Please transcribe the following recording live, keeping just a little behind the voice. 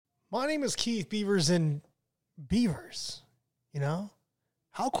My name is Keith Beavers, and beavers,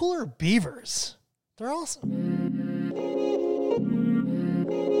 how cool are beavers? They're awesome.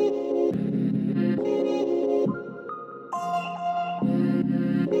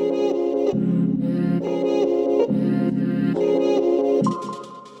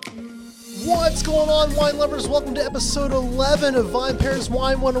 What's going on, wine lovers? Welcome to episode 11 of VinePair's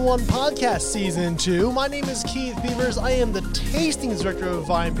Wine 101 podcast season 2. My name is Keith Beavers. I am the tasting director of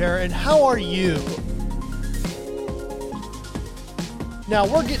VinePair, and how are you? Now,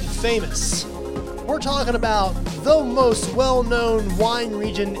 we're getting famous. We're talking about the most well-known wine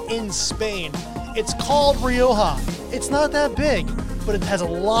region in Spain. It's called Rioja. It's not that big, but it has a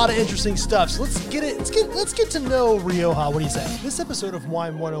lot of interesting stuff. So let's get to know Rioja. What do you say? This episode of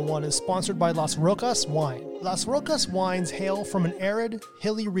Wine 101 is sponsored by Las Rocas Wine. Las Rocas wines hail from an arid,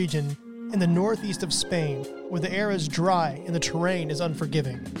 hilly region in the northeast of Spain, where the air is dry and the terrain is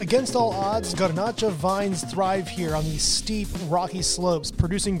unforgiving. Against all odds, Garnacha vines thrive here on these steep, rocky slopes,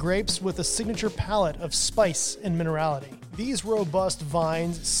 producing grapes with a signature palate of spice and minerality. These robust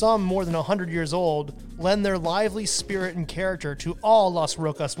vines, some more than 100 years old, lend their lively spirit and character to all Las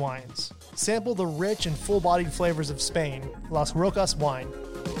Rocas wines. Sample the rich and full-bodied flavors of Spain. Las Rocas wine.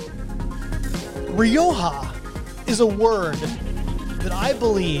 Rioja is a word that I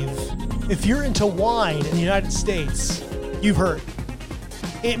believe, if you're into wine in the United States, you've heard.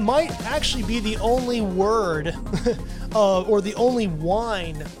 It might actually be the only word or the only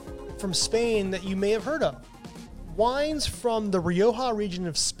wine from Spain that you may have heard of. Wines from the Rioja region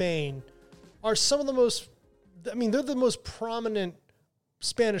of Spain are some of the most, they're the most prominent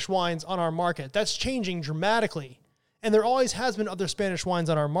Spanish wines on our market. That's changing dramatically. And there always has been other Spanish wines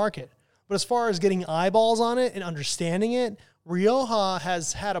on our market. But as far as getting eyeballs on it and understanding it, Rioja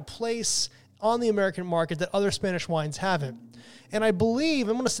has had a place on the American market that other Spanish wines haven't. And I believe,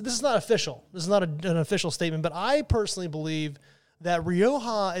 I'm going to say, this is not official. This is not an official statement, but I personally believe that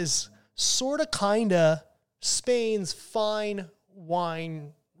Rioja is sort of kind of Spain's fine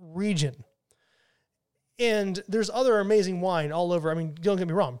wine region. And there's other amazing wine all over. Don't get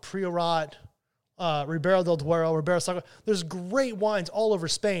me wrong, Priorat, Ribera del Duero, Ribera Sacra. There's great wines all over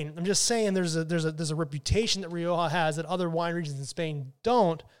Spain. I'm just saying there's a reputation that Rioja has that other wine regions in Spain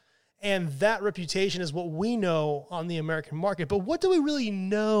don't. And that reputation is what we know on the American market. But what do we really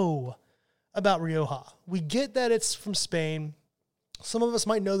know about Rioja? We get that it's from Spain. Some of us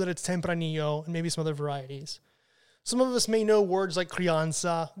might know that it's Tempranillo and maybe some other varieties. Some of us may know words like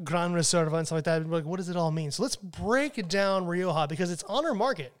Crianza, Gran Reserva, and stuff like that. We're like, what does it all mean? So let's break down Rioja because it's on our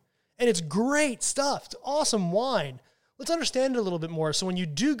market. And it's great stuff. It's awesome wine. Let's understand it a little bit more. So when you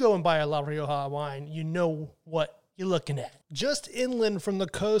do go and buy a La Rioja wine, you know what you're looking at. Just inland from the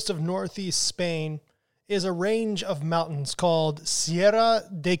coast of northeast Spain is a range of mountains called Sierra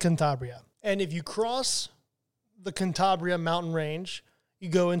de Cantabria. And if you cross the Cantabria mountain range, you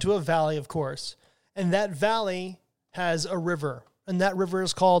go into a valley, of course. And that valley has a river. And that river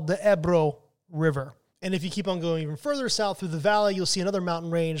is called the Ebro River. And if you keep on going even further south through the valley, you'll see another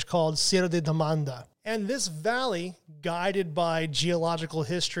mountain range called Sierra de Demanda. And this valley, guided by geological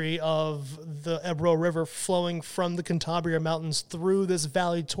history of the Ebro River flowing from the Cantabria Mountains through this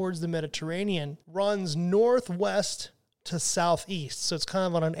valley towards the Mediterranean, runs northwest to southeast. So it's kind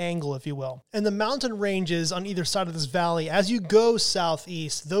of on an angle, if you will. And the mountain ranges on either side of this valley, as you go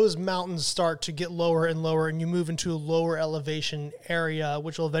southeast, those mountains start to get lower and lower, and you move into a lower elevation area,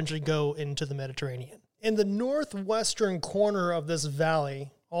 which will eventually go into the Mediterranean. In the northwestern corner of this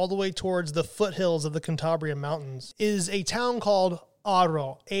valley, all the way towards the foothills of the Cantabria Mountains, is a town called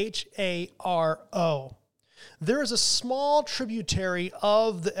Haro, H-A-R-O. There is a small tributary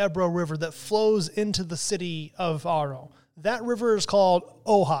of the Ebro River that flows into the city of Haro. That river is called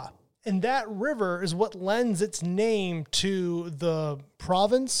Oja. And that river is what lends its name to the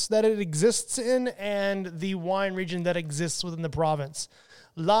province that it exists in and the wine region that exists within the province.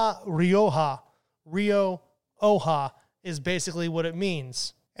 La Rioja. Rio Oja is basically what it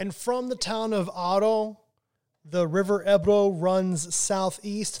means. And from the town of Haro, the river Ebro runs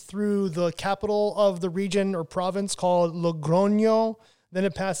southeast through the capital of the region or province called Logroño. Then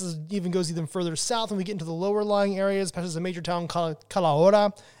it goes even further south, and we get into the lower lying areas, passes a major town called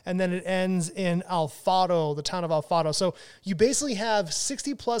Calahorra, and then it ends in Alfaro, the town of Alfaro. So you basically have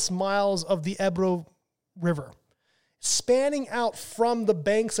 60 plus miles of the Ebro River. Spanning out from the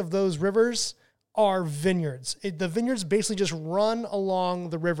banks of those rivers are vineyards. The vineyards basically just run along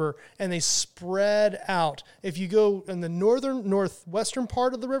the river and they spread out. If you go in the northwestern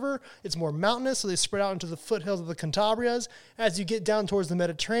part of the river, it's more mountainous, so they spread out into the foothills of the Cantabrias. As you get down towards the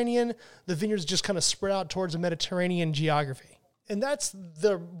Mediterranean, the vineyards just kind of spread out towards the Mediterranean geography. And that's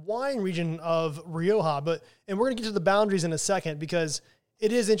the wine region of Rioja. And we're going to get to the boundaries in a second because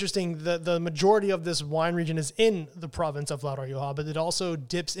it is interesting that the majority of this wine region is in the province of La Rioja, but it also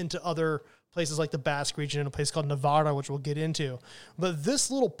dips into other places like the Basque region and a place called Navarra, which we'll get into. But this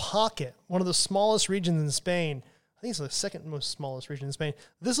little pocket, one of the smallest regions in Spain, I think it's the second most smallest region in Spain,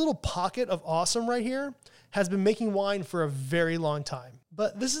 this little pocket of awesome right here has been making wine for a very long time.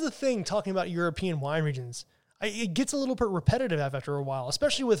 But this is the thing, talking about European wine regions. It gets a little bit repetitive after a while,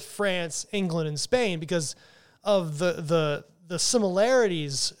 especially with France, England, and Spain, because of the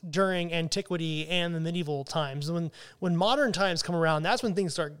similarities during antiquity and the medieval times. When modern times come around, that's when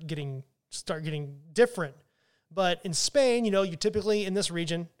things start getting different. But in Spain, you typically in this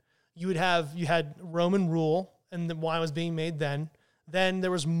region, you had Roman rule, and the wine was being made then. Then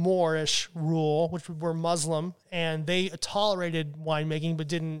there was Moorish rule, which were Muslim, and they tolerated winemaking, but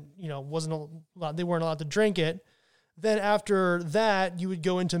they weren't allowed to drink it. Then after that, you would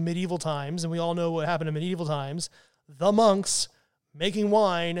go into medieval times, and we all know what happened in medieval times. The monks making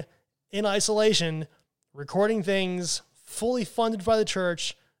wine in isolation, recording things, fully funded by the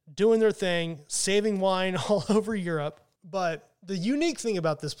church, doing their thing, saving wine all over Europe. But the unique thing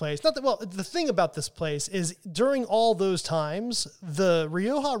about this place, the thing about this place is during all those times, the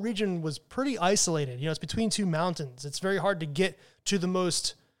Rioja region was pretty isolated. It's between two mountains. It's very hard to get to the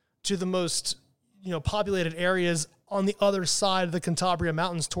most populated areas on the other side of the Cantabria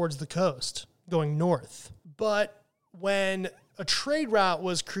Mountains towards the coast, going north. But when a trade route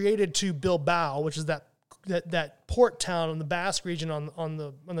was created to Bilbao, which is that port town in the Basque region on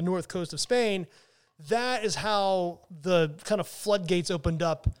the north coast of Spain, that is how the kind of floodgates opened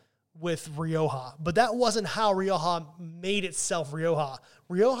up with Rioja. But that wasn't how Rioja made itself Rioja.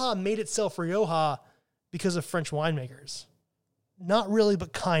 Rioja made itself Rioja because of French winemakers. Not really,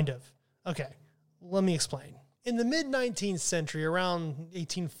 but kind of. Okay, let me explain. In the mid-19th century, around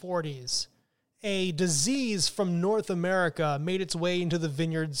 1840s, a disease from North America made its way into the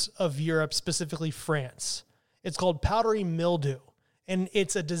vineyards of Europe, specifically France. It's called powdery mildew. And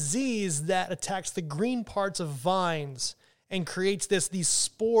it's a disease that attacks the green parts of vines and creates these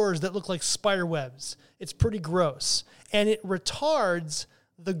spores that look like spider webs. It's pretty gross. And it retards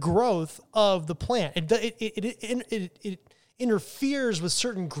the growth of the plant. It interferes with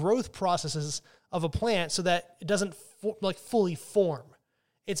certain growth processes of a plant so that it doesn't fully form.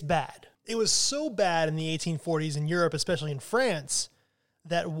 It's bad. It was so bad in the 1840s in Europe, especially in France,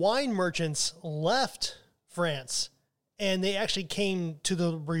 that wine merchants left France and they actually came to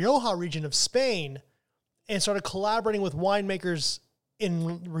the Rioja region of Spain and started collaborating with winemakers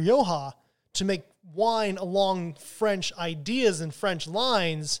in Rioja to make wine along French ideas and French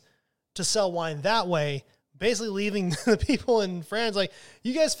lines to sell wine that way, basically leaving the people in France like,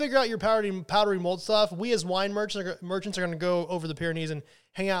 you guys figure out your powdery mold stuff. We as wine merchants are going to go over the Pyrenees and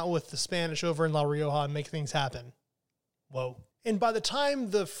hang out with the Spanish over in La Rioja and make things happen. Whoa. And by the time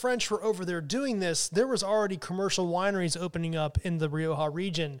the French were over there doing this, there was already commercial wineries opening up in the Rioja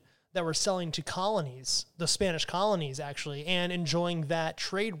region that were selling to colonies, the Spanish colonies actually, and enjoying that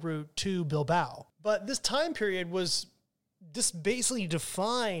trade route to Bilbao. But this time period basically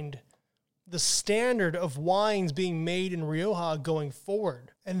defined the standard of wines being made in Rioja going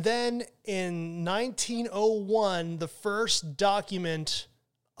forward. And then in 1901, the first document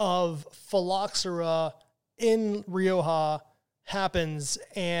of phylloxera in Rioja happens,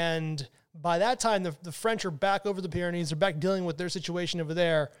 and by that time, the French are back over the Pyrenees. They're back dealing with their situation over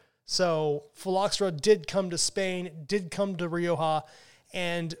there. So phylloxera did come to Spain, did come to Rioja,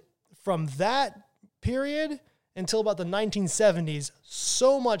 and from that period until about the 1970s,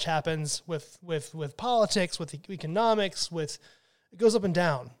 so much happens with politics, with economics, it goes up and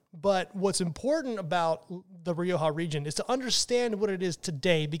down. But what's important about the Rioja region is to understand what it is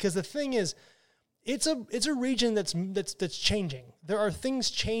today, because the thing is, it's a region that's changing. There are things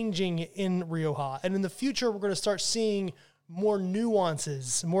changing in Rioja, and in the future, we're going to start seeing more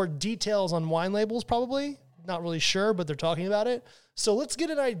nuances, more details on wine labels, probably. Not really sure, but they're talking about it. So let's get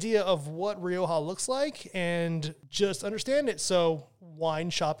an idea of what Rioja looks like and just understand it so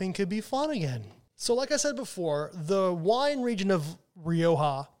wine shopping could be fun again. So like I said before, the wine region of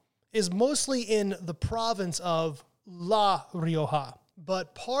Rioja is mostly in the province of La Rioja.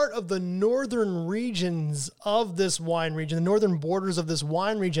 But part of the northern regions of this wine region, the northern borders of this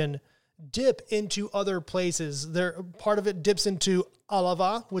wine region, dip into other places. Part of it dips into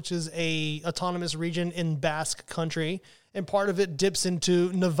Álava, which is a autonomous region in Basque country, and part of it dips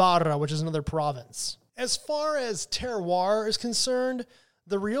into Navarra, which is another province. As far as terroir is concerned,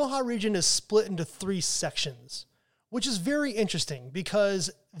 the Rioja region is split into three sections. which is very interesting because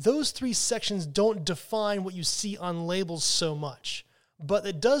those three sections don't define what you see on labels so much, but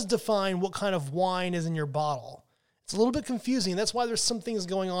it does define what kind of wine is in your bottle. It's a little bit confusing. That's why there's some things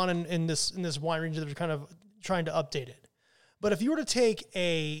going on in this wine region that are kind of trying to update it. But if you were to take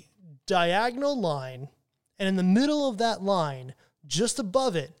a diagonal line and in the middle of that line, just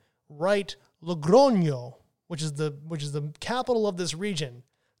above it, write Logroño, which is the capital of this region,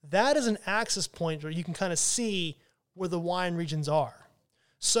 that is an axis point where you can kind of see where the wine regions are.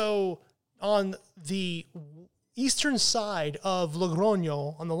 So on the eastern side of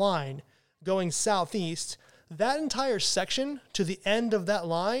Logroño on the line, going southeast, that entire section to the end of that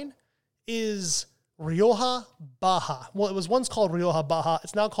line is Rioja Baja. Well, it was once called Rioja Baja.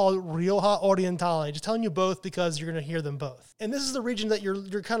 It's now called Rioja Orientale. Just telling you both because you're going to hear them both. And this is the region that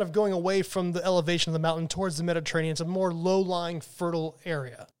you're kind of going away from the elevation of the mountain towards the Mediterranean. It's a more low-lying, fertile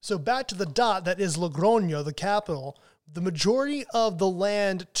area. So back to the dot that is Logroño, the capital. The majority of the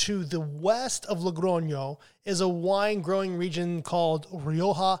land to the west of Logroño is a wine-growing region called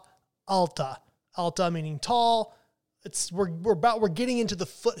Rioja Alta. Alta meaning tall. We're getting into the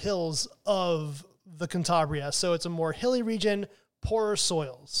foothills of the Cantabria, so it's a more hilly region, poorer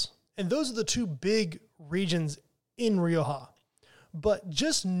soils. And those are the two big regions in Rioja. But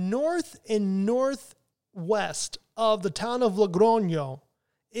just north and northwest of the town of Logroño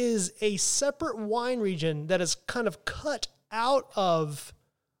is a separate wine region that is kind of cut out of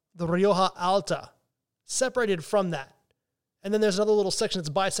the Rioja Alta, separated from that. And then there's another little section that's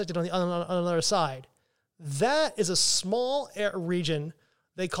bisected on the other side. That is a small region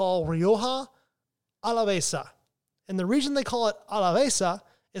they call Rioja Alavesa. And the reason they call it Alavesa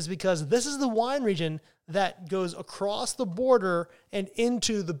is because this is the wine region that goes across the border and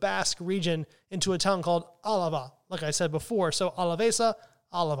into the Basque region into a town called Alava, like I said before. So Alavesa,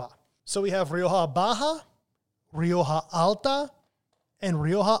 Alava. So we have Rioja Baja, Rioja Alta, and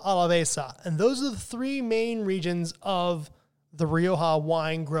Rioja Alavesa. And those are the three main regions of the Rioja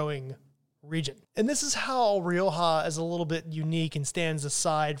wine growing region. And this is how Rioja is a little bit unique and stands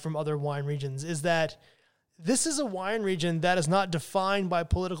aside from other wine regions, is that this is a wine region that is not defined by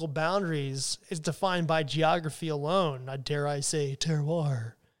political boundaries. It's defined by geography alone. Not dare I say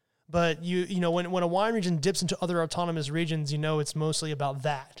terroir. But you know, when a wine region dips into other autonomous regions, you know it's mostly about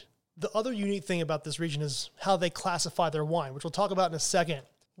that. The other unique thing about this region is how they classify their wine, which we'll talk about in a second.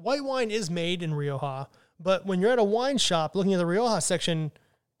 White wine is made in Rioja, but when you're at a wine shop looking at the Rioja section,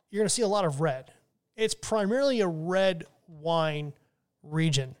 you're going to see a lot of red. It's primarily a red wine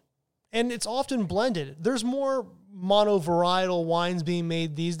region, and it's often blended. There's more monovarietal wines being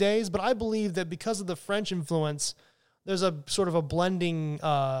made these days, but I believe that because of the French influence, there's a sort of a blending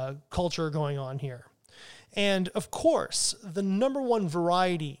culture going on here. And of course, the number one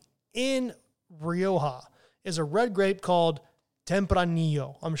variety in Rioja is a red grape called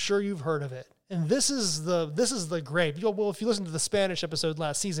Tempranillo. I'm sure you've heard of it. And this is the grape. Well, if you listen to the Spanish episode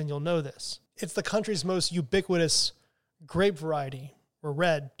last season, you'll know this. It's the country's most ubiquitous grape variety, or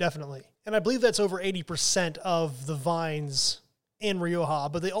red, definitely. And I believe that's over 80% of the vines in Rioja.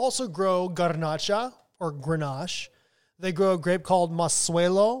 But they also grow Garnacha, or Grenache. They grow a grape called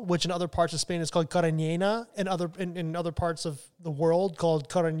Masuelo, which in other parts of Spain is called Cariñena, and in other parts of the world called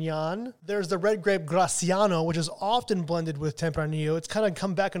Cariñan. There's the red grape Graciano, which is often blended with Tempranillo. It's kind of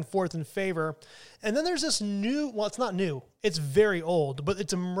come back and forth in favor. And then there's this new, well, it's not new. It's very old, but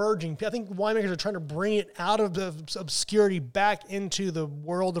it's emerging. I think winemakers are trying to bring it out of the obscurity back into the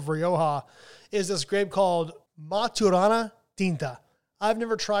world of Rioja, is this grape called Maturana Tinta. I've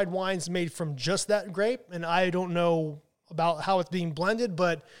never tried wines made from just that grape, and I don't know about how it's being blended,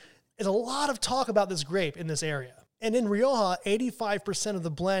 but there's a lot of talk about this grape in this area. And in Rioja, 85% of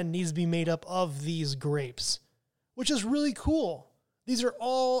the blend needs to be made up of these grapes, which is really cool. These are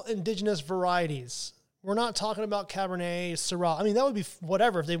all indigenous varieties. We're not talking about Cabernet, Syrah. I mean, that would be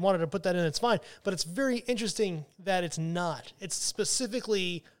whatever. If they wanted to put that in, it's fine. But it's very interesting that it's not. It's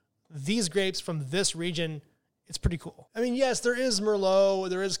specifically these grapes from this region. It's pretty cool. I mean, yes, there is Merlot,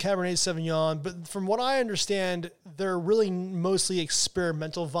 there is Cabernet Sauvignon, but from what I understand, they're really mostly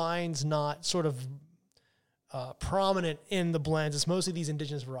experimental vines, not sort of prominent in the blends. It's mostly these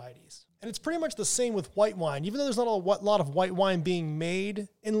indigenous varieties. And it's pretty much the same with white wine. Even though there's not a lot of white wine being made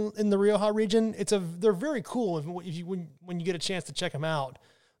in the Rioja region, they're very cool when you get a chance to check them out.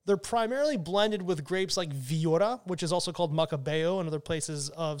 They're primarily blended with grapes like Villora, which is also called Macabeo in other places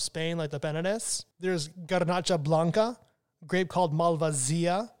of Spain, like the Penedès. There's Garnacha Blanca, a grape called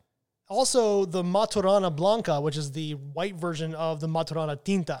Malvasia. Also, the Maturana Blanca, which is the white version of the Maturana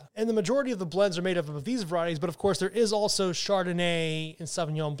Tinta. And the majority of the blends are made up of these varieties, but of course there is also Chardonnay and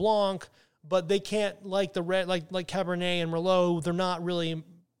Sauvignon Blanc, but they can't, like the red, like Cabernet and Merlot, they're not really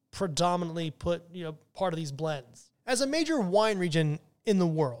predominantly part of these blends. As a major wine region in the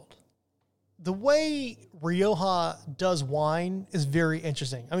world, the way Rioja does wine is very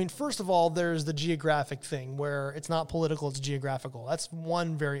interesting. I mean, first of all, there's the geographic thing where it's not political, it's geographical. That's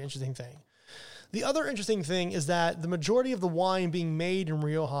one very interesting thing. The other interesting thing is that the majority of the wine being made in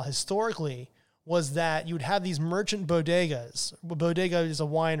Rioja historically was that you would have these merchant bodegas. A bodega is a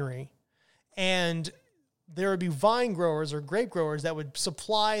winery, and there would be vine growers or grape growers that would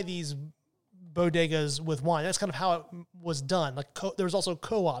supply these bodegas with wine. That's kind of how it was done. There was also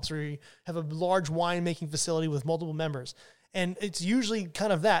co-ops where you have a large winemaking facility with multiple members. And it's usually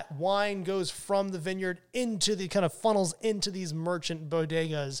kind of that. Wine goes from the vineyard into the kind of funnels into these merchant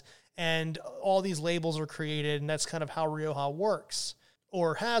bodegas, and all these labels are created, and that's kind of how Rioja works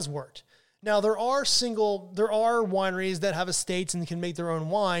or has worked. Now, there are wineries that have estates and can make their own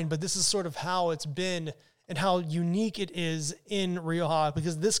wine, but this is sort of how it's been and how unique it is in Rioja,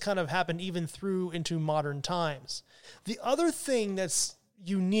 because this kind of happened even through into modern times. The other thing that's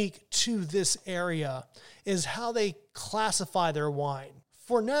unique to this area is how they classify their wine.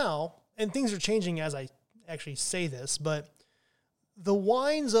 For now, and things are changing as I actually say this, but the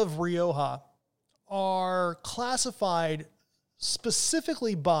wines of Rioja are classified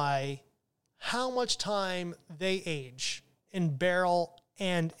specifically by how much time they age in barrel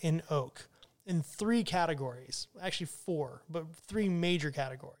and in oak, in 3 categories, actually 4, but 3 major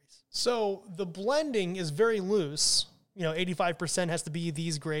categories. So the blending is very loose. 85% has to be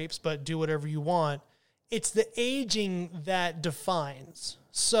these grapes, but do whatever you want. It's the aging that defines.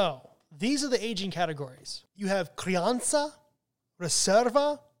 So these are the aging categories. You have Crianza,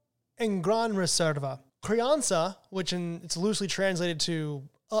 Reserva, and Gran Reserva. Crianza, which it's loosely translated to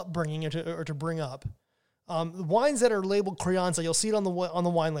upbringing or to bring up. The wines that are labeled Crianza, you'll see it on the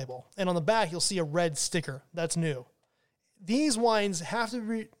wine label, and on the back you'll see a red sticker. That's new. These wines have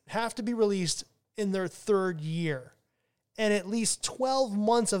to be released in their 3rd year, and at least 12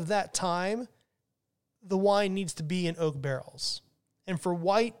 months of that time, the wine needs to be in oak barrels. And for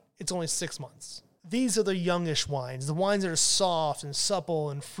white, it's only 6 months. These are the youngish wines, the wines that are soft and supple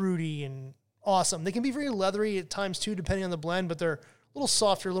and fruity and awesome. They can be very leathery at times too, depending on the blend, but they're a little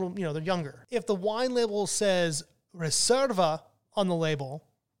softer, they're younger. If the wine label says Reserva on the label,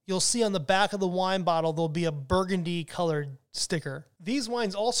 you'll see on the back of the wine bottle, there'll be a burgundy colored sticker. These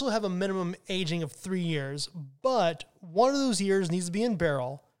wines also have a minimum aging of 3 years, but one of those years needs to be in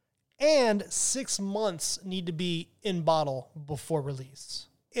barrel, and 6 months need to be in bottle before release.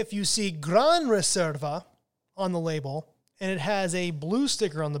 If you see Gran Reserva on the label, and it has a blue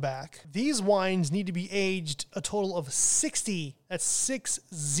sticker on the back, these wines need to be aged a total of 60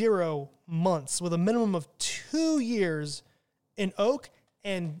 months, with a minimum of 2 years in oak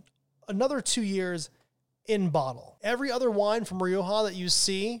and another 2 years in bottle. Every other wine from Rioja that you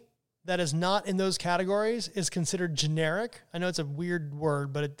see that is not in those categories is considered generic. I know it's a weird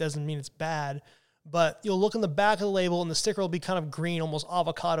word, but it doesn't mean it's bad. But you'll look in the back of the label, and the sticker will be kind of green, almost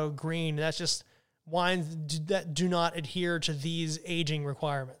avocado green. And that's just wines that do not adhere to these aging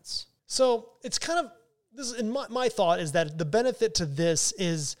requirements. So it's kind of, this in my thought is that the benefit to this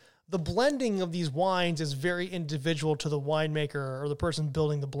is the blending of these wines is very individual to the winemaker or the person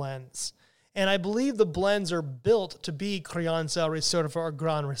building the blends. And I believe the blends are built to be Crianza, Reserva, or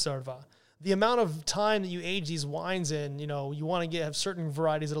Gran Reserva. The amount of time that you age these wines in, you want to have certain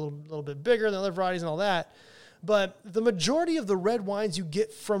varieties that are a little bit bigger than other varieties and all that. But the majority of the red wines you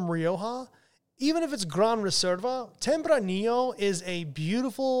get from Rioja, even if it's Gran Reserva, Tempranillo is a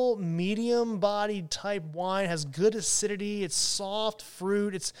beautiful, medium-bodied type wine, has good acidity, it's soft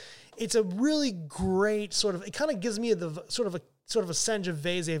fruit, it's a really great it kind of gives me the sort of a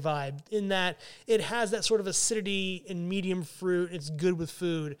Sangiovese vibe in that it has that sort of acidity and medium fruit. It's good with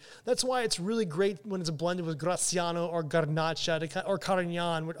food. That's why it's really great when it's blended with Graciano or Garnacha or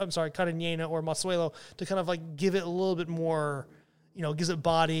Carignana or Masuelo to kind of give it a little bit more, gives it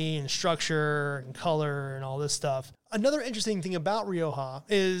body and structure and color and all this stuff. Another interesting thing about Rioja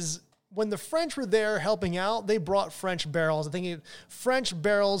is when the French were there helping out, they brought French barrels. I think French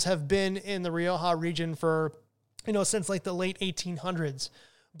barrels have been in the Rioja region for since the late 1800s.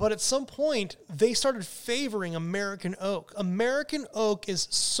 But at some point, they started favoring American oak. American oak is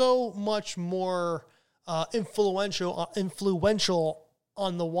so much more influential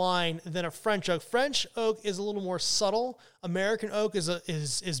on the wine than a French oak. French oak is a little more subtle. American oak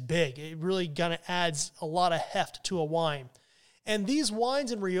is big. It really kind of adds a lot of heft to a wine. And these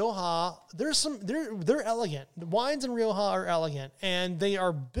wines in Rioja, they're elegant. The wines in Rioja are elegant, and they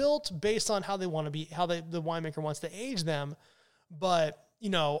are built based on how they want to be, how the winemaker wants to age them. But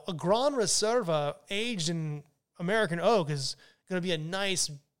a Gran Reserva aged in American oak is going to be a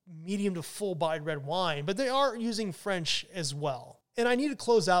nice medium to full-bodied red wine, but they are using French as well. And I need to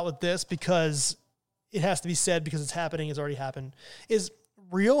close out with this because it has to be said because it's happening, it's already happened, is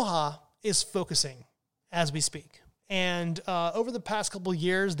Rioja is focusing as we speak. And over the past couple of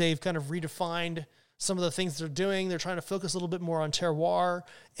years, they've kind of redefined some of the things they're doing. They're trying to focus a little bit more on terroir.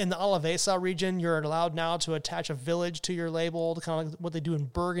 In the Alavesa region, you're allowed now to attach a village to your label, kind of like what they do in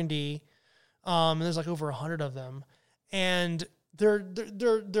Burgundy. And there's like over 100 of them. And they're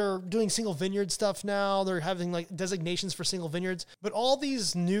doing single vineyard stuff now. They're having like designations for single vineyards. But all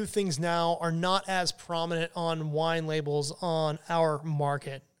these new things now are not as prominent on wine labels on our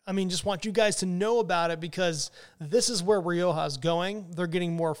market. I mean, just want you guys to know about it because this is where Rioja is going. They're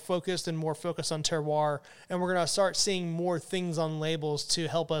getting more focused on terroir, and we're going to start seeing more things on labels to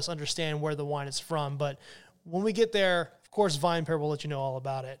help us understand where the wine is from. But when we get there, of course, VinePair will let you know all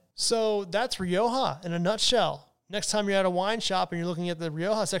about it. So that's Rioja in a nutshell. Next time you're at a wine shop and you're looking at the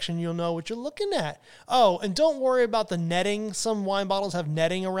Rioja section, you'll know what you're looking at. Oh, and don't worry about the netting. Some wine bottles have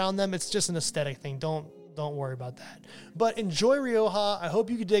netting around them. It's just an aesthetic thing. Don't worry about that. But enjoy Rioja. I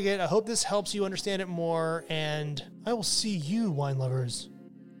hope you could dig it. I hope this helps you understand it more. And I will see you, wine lovers,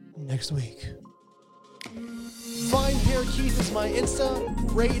 next week. VinePair Keith is my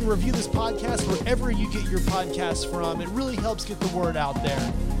Insta. Rate and review this podcast wherever you get your podcasts from. It really helps get the word out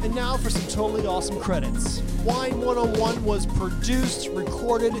there. And now for some totally awesome credits. Wine 101 was produced,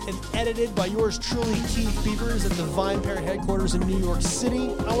 recorded, and edited by yours truly, Keith Beavers, at the VinePair headquarters in New York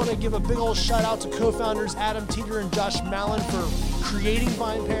City. I want to give a big old shout out to co-founders Adam Teeter and Josh Mallon for creating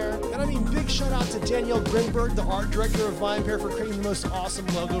VinePair. And I mean big shout out to Danielle Grinberg, the art director of VinePair, for creating the most awesome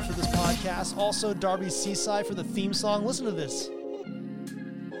logo for this podcast. Also Darby Seaside for the theme song. Listen to this.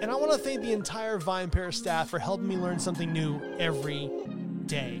 And I want to thank the entire VinePair staff for helping me learn something new every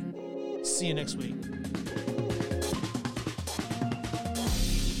day. See you next week.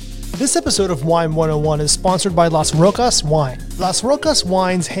 This episode of Wine 101 is sponsored by Las Rocas Wine. Las Rocas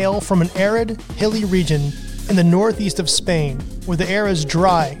wines hail from an arid, hilly region in the northeast of Spain, where the air is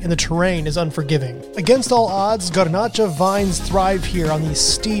dry and the terrain is unforgiving. Against all odds, Garnacha vines thrive here on these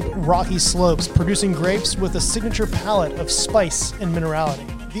steep, rocky slopes, producing grapes with a signature palate of spice and minerality.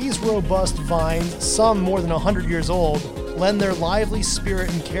 These robust vines, some more than 100 years old, lend their lively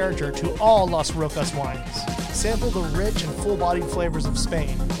spirit and character to all Las Rocas wines. Sample the rich and full-bodied flavors of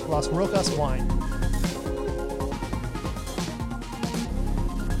Spain. Las Rocas Wine.